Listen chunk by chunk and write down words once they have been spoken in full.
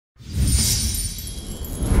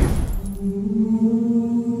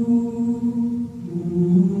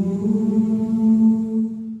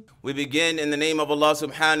begin in the name of Allah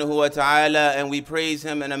subhanahu wa ta'ala, and we praise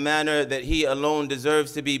Him in a manner that He alone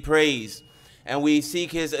deserves to be praised. And we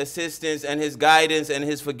seek His assistance and His guidance and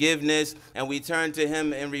His forgiveness, and we turn to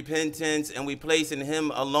Him in repentance, and we place in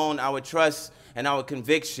Him alone our trust and our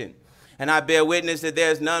conviction. And I bear witness that there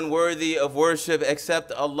is none worthy of worship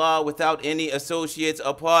except Allah, without any associates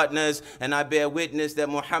or partners. And I bear witness that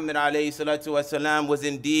Muhammad alayhi salatu wasalam was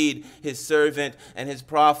indeed His servant and His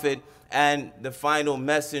prophet and the final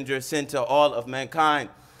messenger sent to all of mankind.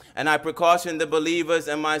 And I precaution the believers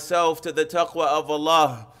and myself to the taqwa of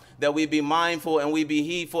Allah, that we be mindful and we be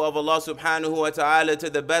heedful of Allah subhanahu wa ta'ala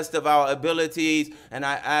to the best of our abilities. And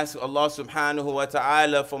I ask Allah subhanahu wa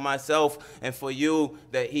ta'ala for myself and for you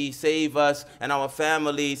that He save us and our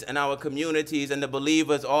families and our communities and the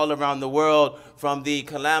believers all around the world from the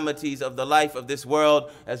calamities of the life of this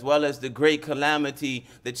world, as well as the great calamity,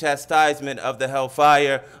 the chastisement of the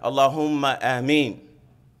hellfire. Allahumma ameen.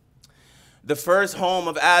 The first home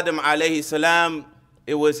of Adam alayhi salam,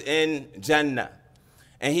 it was in Jannah.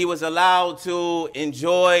 And he was allowed to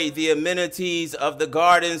enjoy the amenities of the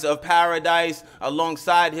gardens of paradise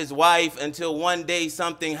alongside his wife until one day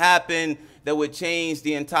something happened that would change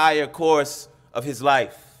the entire course of his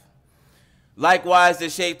life. Likewise,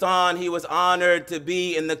 the shaitan, he was honored to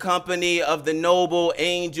be in the company of the noble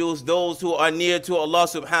angels, those who are near to Allah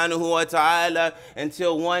subhanahu wa ta'ala,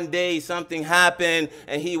 until one day something happened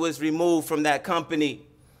and he was removed from that company.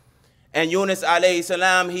 And Yunus alayhi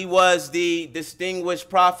salam, he was the distinguished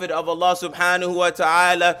prophet of Allah subhanahu wa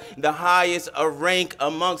ta'ala, the highest of rank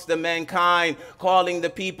amongst the mankind, calling the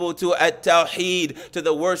people to at-tawheed, to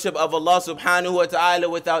the worship of Allah subhanahu wa ta'ala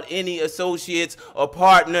without any associates or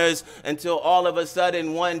partners, until all of a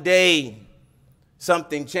sudden one day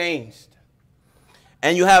something changed.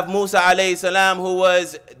 And you have Musa alayhi salam, who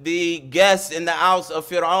was the guest in the house of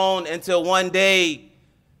Fir'aun, until one day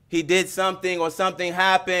he did something or something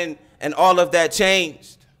happened and all of that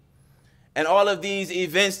changed. And all of these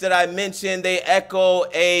events that I mentioned, they echo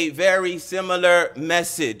a very similar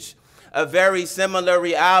message, a very similar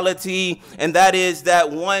reality, and that is that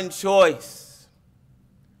one choice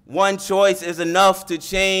is enough to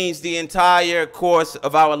change the entire course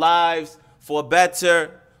of our lives, for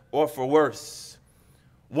better or for worse.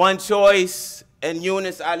 One choice, and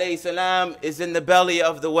Yunus alayhi salam is in the belly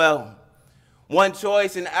of the well. One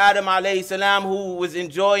choice, in Adam alayhi salam, who was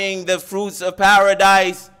enjoying the fruits of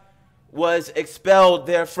paradise, was expelled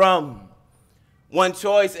therefrom. One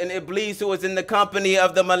choice, in Iblis, who was in the company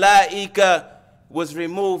of the Malaika, was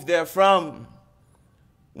removed therefrom.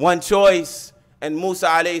 One choice, and Musa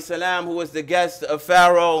alayhi salam, who was the guest of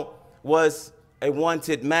Pharaoh, was a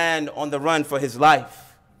wanted man on the run for his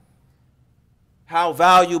life. How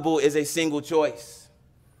valuable is a single choice?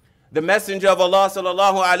 The Messenger of Allah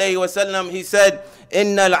sallallahu alayhi wa sallam, he said,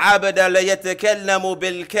 "Inna al-abda la yatakallamu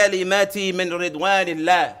bil kalimati min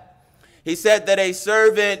ridwanillah." He said that a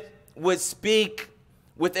servant would speak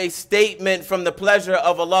with a statement from the pleasure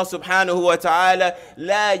of Allah subhanahu wa ta'ala,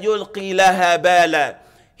 la yulqi laha bala.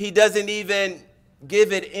 He doesn't even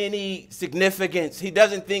give it any significance. He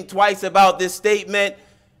doesn't think twice about this statement.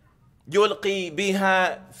 Yulqi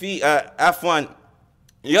biha fi afwan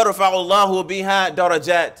yarfa'u Allahu biha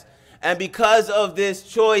darajat. And because of this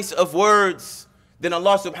choice of words, then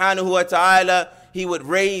Allah subhanahu wa ta'ala, He would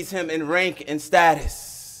raise him in rank and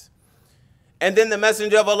status. And then the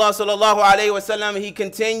Messenger of Allah sallallahu alayhi wa sallam, he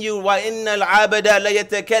continued, وَإِنَّ الْعَبَدَ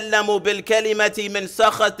لَيَتَكَلَّمُ بِالْكَلِمَةِ مِنْ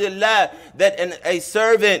سَخَطِ اللَّهِ. That a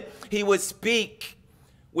servant, he would speak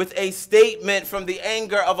with a statement from the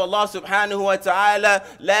anger of Allah subhanahu wa ta'ala,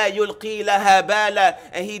 لَا يُلْقِي لَهَا بَالًا.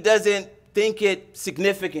 And he doesn't think it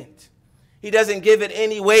significant. He doesn't give it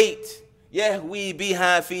any weight. Yahwi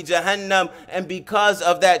biha fi jahannam. And because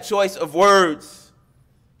of that choice of words,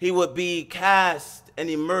 he would be cast and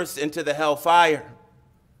immersed into the hellfire.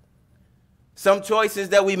 Some choices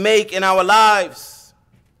that we make in our lives,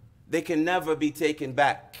 they can never be taken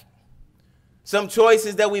back. Some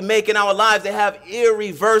choices that we make in our lives, they have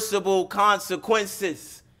irreversible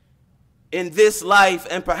consequences in this life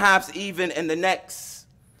and perhaps even in the next.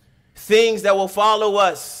 Things that will follow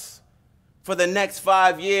us for the next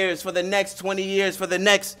 5 years, for the next 20 years, for the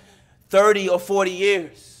next 30 or 40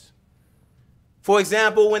 years. For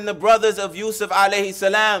example, when the brothers of Yusuf alayhi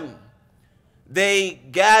salam, they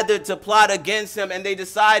gathered to plot against him, and they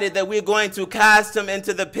decided that we're going to cast him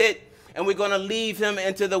into the pit and we're going to leave him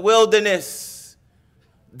into the wilderness.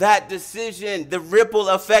 That decision, the ripple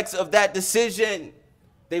effects of that decision,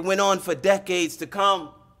 they went on for decades to come.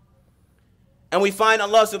 And we find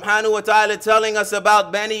Allah subhanahu wa ta'ala telling us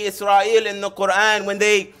about Bani Israel in the Quran when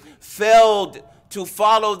they failed to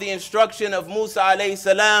follow the instruction of Musa alayhi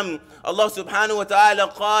salam. Allah subhanahu wa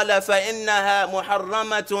ta'ala قال فإنها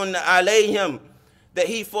محرمة عليهم, that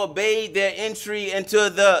he forbade their entry into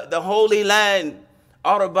the Holy Land,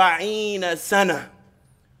 أربعين سنة,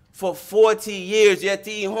 for 40 years,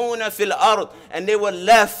 يتيهون في الأرض, and they were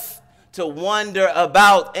left to wander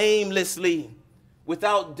about aimlessly,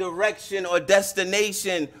 without direction or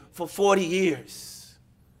destination for 40 years.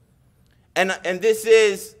 And this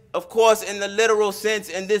is, of course, in the literal sense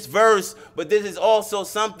in this verse, but this is also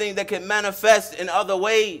something that can manifest in other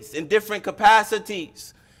ways, in different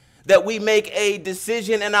capacities, that we make a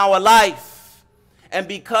decision in our life, and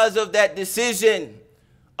because of that decision,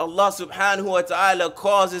 Allah subhanahu wa ta'ala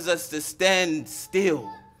causes us to stand still,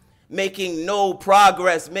 making no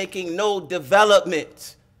progress, making no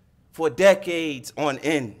development for decades on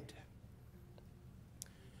end.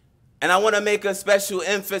 And I want to make a special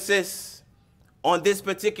emphasis on this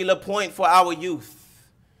particular point for our youth.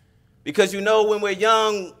 Because you know, when we're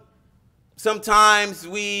young, sometimes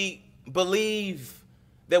we believe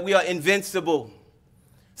that we are invincible.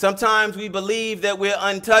 Sometimes we believe that we're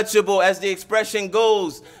untouchable, as the expression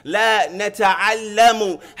goes, لا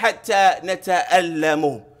نتعلم حتى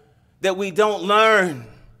نتألم, that we don't learn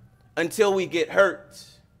until we get hurt.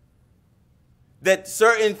 That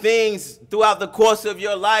certain things throughout the course of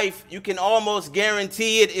your life, you can almost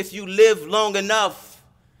guarantee it, if you live long enough,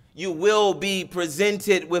 you will be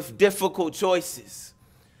presented with difficult choices.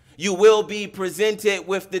 You will be presented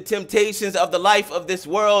with the temptations of the life of this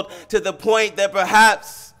world, to the point that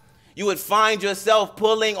perhaps you would find yourself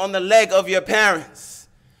pulling on the leg of your parents,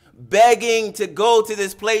 begging to go to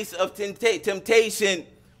this place of temptation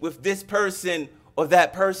with this person or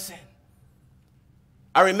that person.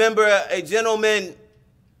 I remember a gentleman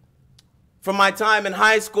from my time in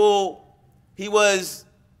high school. He was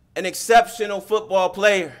an exceptional football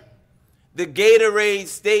player, the Gatorade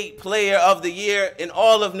State Player of the Year in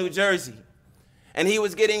all of New Jersey. And he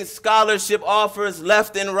was getting scholarship offers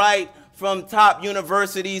left and right from top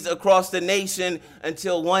universities across the nation,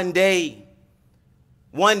 until one day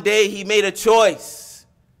he made a choice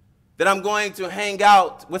that I'm going to hang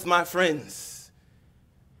out with my friends.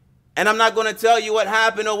 And I'm not going to tell you what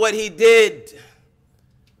happened or what he did,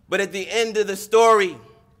 but at the end of the story,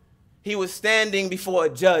 he was standing before a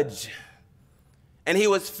judge, and he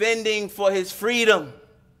was fending for his freedom,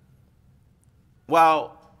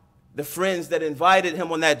 while the friends that invited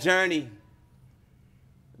him on that journey,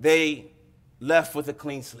 they left with a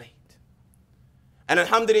clean slate. And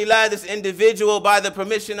alhamdulillah, this individual, by the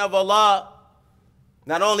permission of Allah,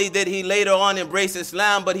 not only did he later on embrace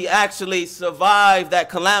Islam, but he actually survived that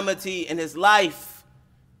calamity in his life.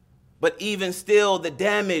 But even still, the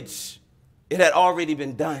damage, it had already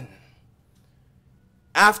been done.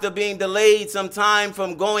 After being delayed some time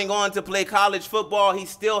from going on to play college football, he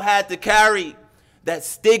still had to carry that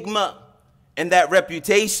stigma and that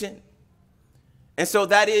reputation. And so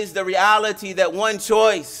that is the reality, that one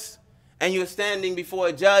choice and you're standing before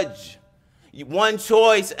a judge. One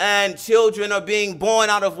choice and children are being born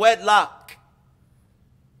out of wedlock.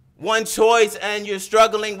 One choice and you're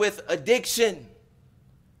struggling with addiction.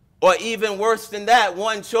 Or even worse than that,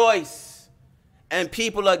 one choice and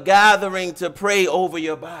people are gathering to pray over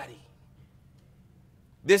your body.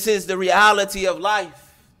 This is the reality of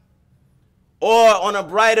life. Or on a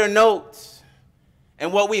brighter note,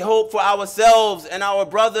 and what we hope for ourselves and our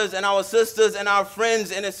brothers and our sisters and our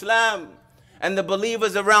friends in Islam and the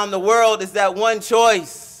believers around the world, is that one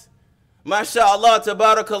choice, mashallah,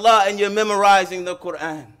 tabarakallah, and you're memorizing the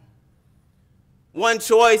Quran. One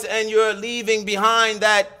choice and you're leaving behind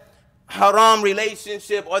that haram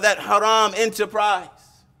relationship or that haram enterprise.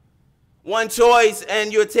 One choice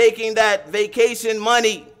and you're taking that vacation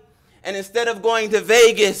money, and instead of going to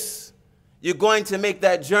Vegas, you're going to make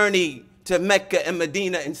that journey to Mecca and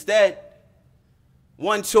Medina instead.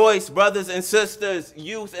 One choice, brothers and sisters,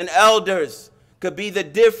 youth and elders, could be the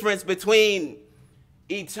difference between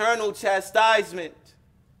eternal chastisement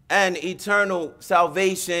and eternal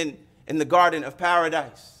salvation in the Garden of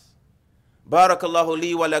Paradise. بارك الله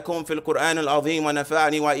لي ولكم في القرآن العظيم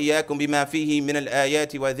ونفعني وإياكم بما فيه من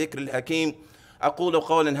الآيات والذكر الحكيم. أقول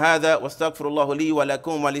قولا هذا واستغفر الله لي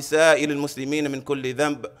ولكم ولسائر المسلمين من كل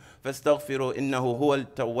ذنب فاستغفروا إنه هو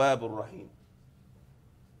التواب الرحيم.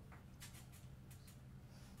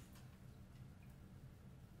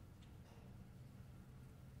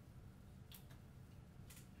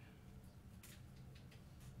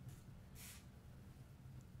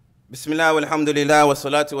 Bismillah walhamdulillah wa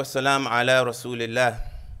salatu wa salam ala rasulillah.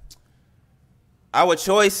 Our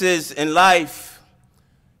choices in life,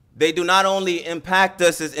 they do not only impact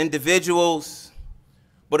us as individuals,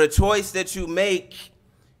 But a choice that you make,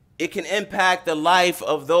 it can impact the life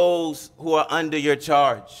of those who are under your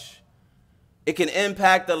charge. It can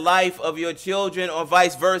impact the life of your children, or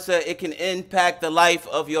vice versa. It can impact the life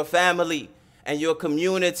of your family and your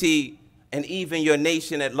community and even your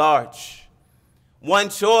nation at large. One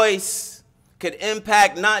choice could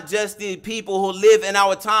impact not just the people who live in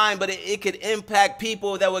our time, but it could impact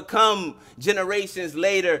people that would come generations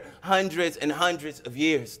later, hundreds and hundreds of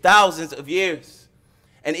years, thousands of years.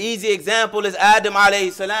 An easy example is Adam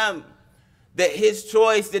alayhi salam, that his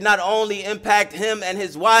choice did not only impact him and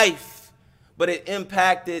his wife, but it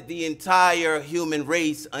impacted the entire human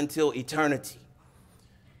race until eternity.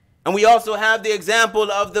 And we also have the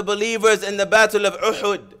example of the believers in the Battle of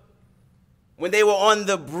Uhud, when they were on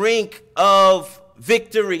the brink of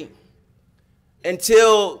victory,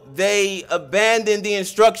 until they abandoned the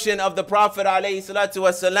instruction of the Prophet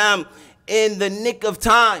ﷺ in the nick of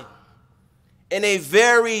time. In a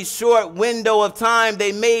very short window of time,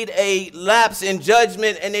 they made a lapse in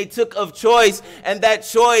judgment and they took of choice, and that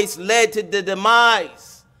choice led to the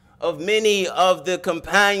demise of many of the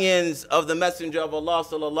companions of the Messenger of Allah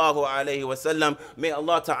sallallahu alaihi wasallam. May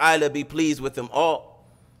Allah Ta'ala be pleased with them all.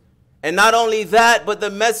 And not only that, but the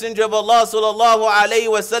Messenger of Allah sallallahu alaihi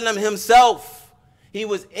wasallam himself, he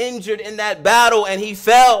was injured in that battle and he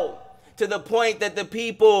fell, to the point that the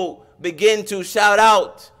people began to shout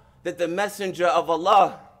out that the Messenger of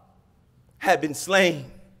Allah had been slain.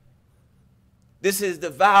 This is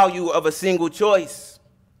the value of a single choice.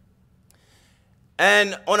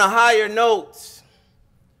 And on a higher note,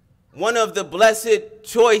 one of the blessed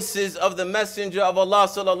choices of the Messenger of Allah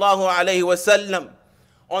sallallahu alaihi wasallam,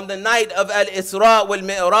 on the night of Al-Isra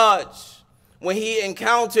wal-Mi'raj, when he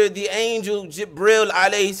encountered the angel Jibril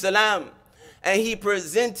alayhi salam, and he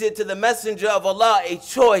presented to the Messenger of Allah a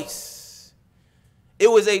choice. It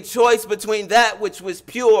was a choice between that which was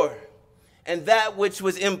pure and that which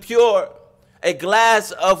was impure, a glass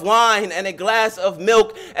of wine and a glass of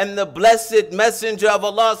milk. And the blessed Messenger of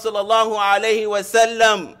Allah sallallahu alaihi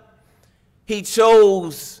wasallam, he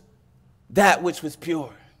chose that which was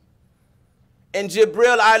pure. And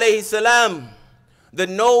Jibril alayhi salam, the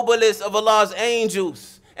noblest of Allah's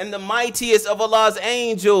angels and the mightiest of Allah's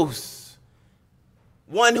angels,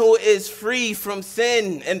 one who is free from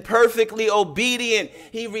sin and perfectly obedient,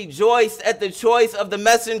 he rejoiced at the choice of the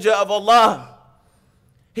Messenger of Allah.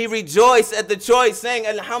 He rejoiced at the choice, saying,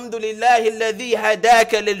 Alhamdulillahi alladhi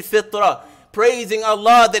hadaka lil fitra, praising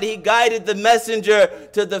Allah that he guided the Messenger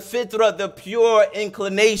to the fitra, the pure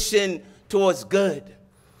inclination towards good.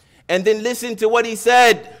 And then listen to what he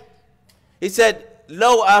said. He said,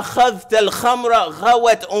 لو أخذت الخمر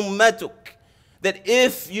غوت أمتك, that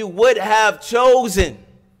if you would have chosen,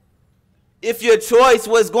 if your choice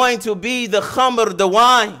was going to be the khamr, the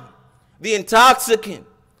wine, the intoxicant,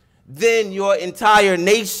 then your entire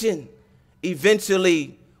nation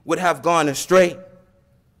eventually would have gone astray.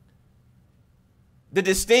 The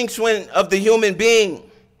distinction of the human being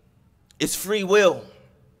is free will,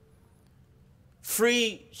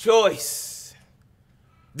 free choice.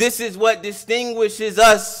 This is what distinguishes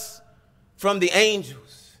us from the angels.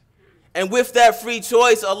 And with that free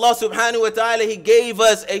choice, Allah subhanahu wa ta'ala, he gave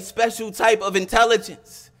us a special type of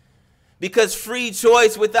intelligence. Because free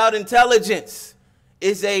choice without intelligence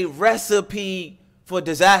is a recipe for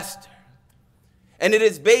disaster. And it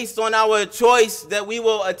is based on our choice that we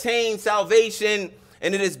will attain salvation,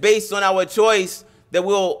 and it is based on our choice that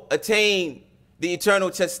we'll attain the eternal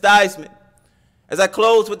chastisement. As I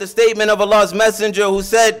close with the statement of Allah's Messenger, who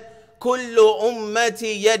said, Kullu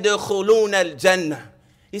ummati yadkhuluna al-jannah.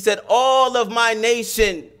 He said, all of my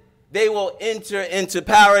nation, they will enter into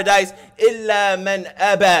paradise, illa man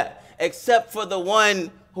aba, except for the one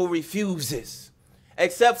who refuses,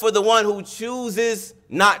 except for the one who chooses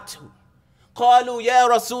not to. Qalu ya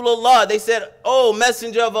Rasulullah, they said, oh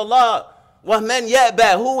Messenger of Allah, wa man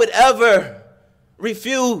ya'ba, who would ever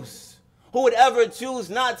refuse? Who would ever choose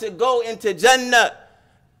not to go into Jannah?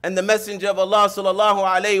 And the Messenger of Allah sallallahu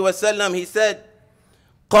alayhi wasallam, he said,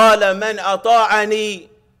 قَالَ مَنْ أَطَاعَنِي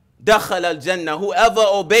دَخَلَ الْجَنَّةِ, whoever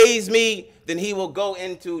obeys me, then he will go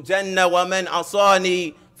into Jannah. وَمَنْ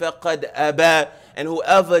عَصَانِي فَقَدْ أَبَى, and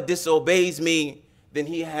whoever disobeys me, then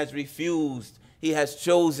he has refused, he has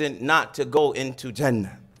chosen not to go into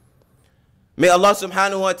Jannah. May Allah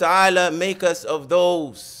subhanahu wa ta'ala make us of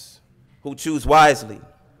those who choose wisely,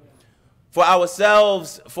 for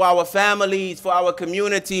ourselves, for our families, for our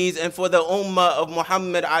communities, and for the ummah of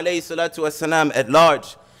Muhammad alayhi salatu wasalam at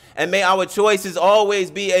large. And may our choices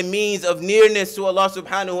always be a means of nearness to Allah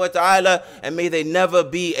subhanahu wa ta'ala, and may they never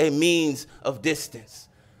be a means of distance.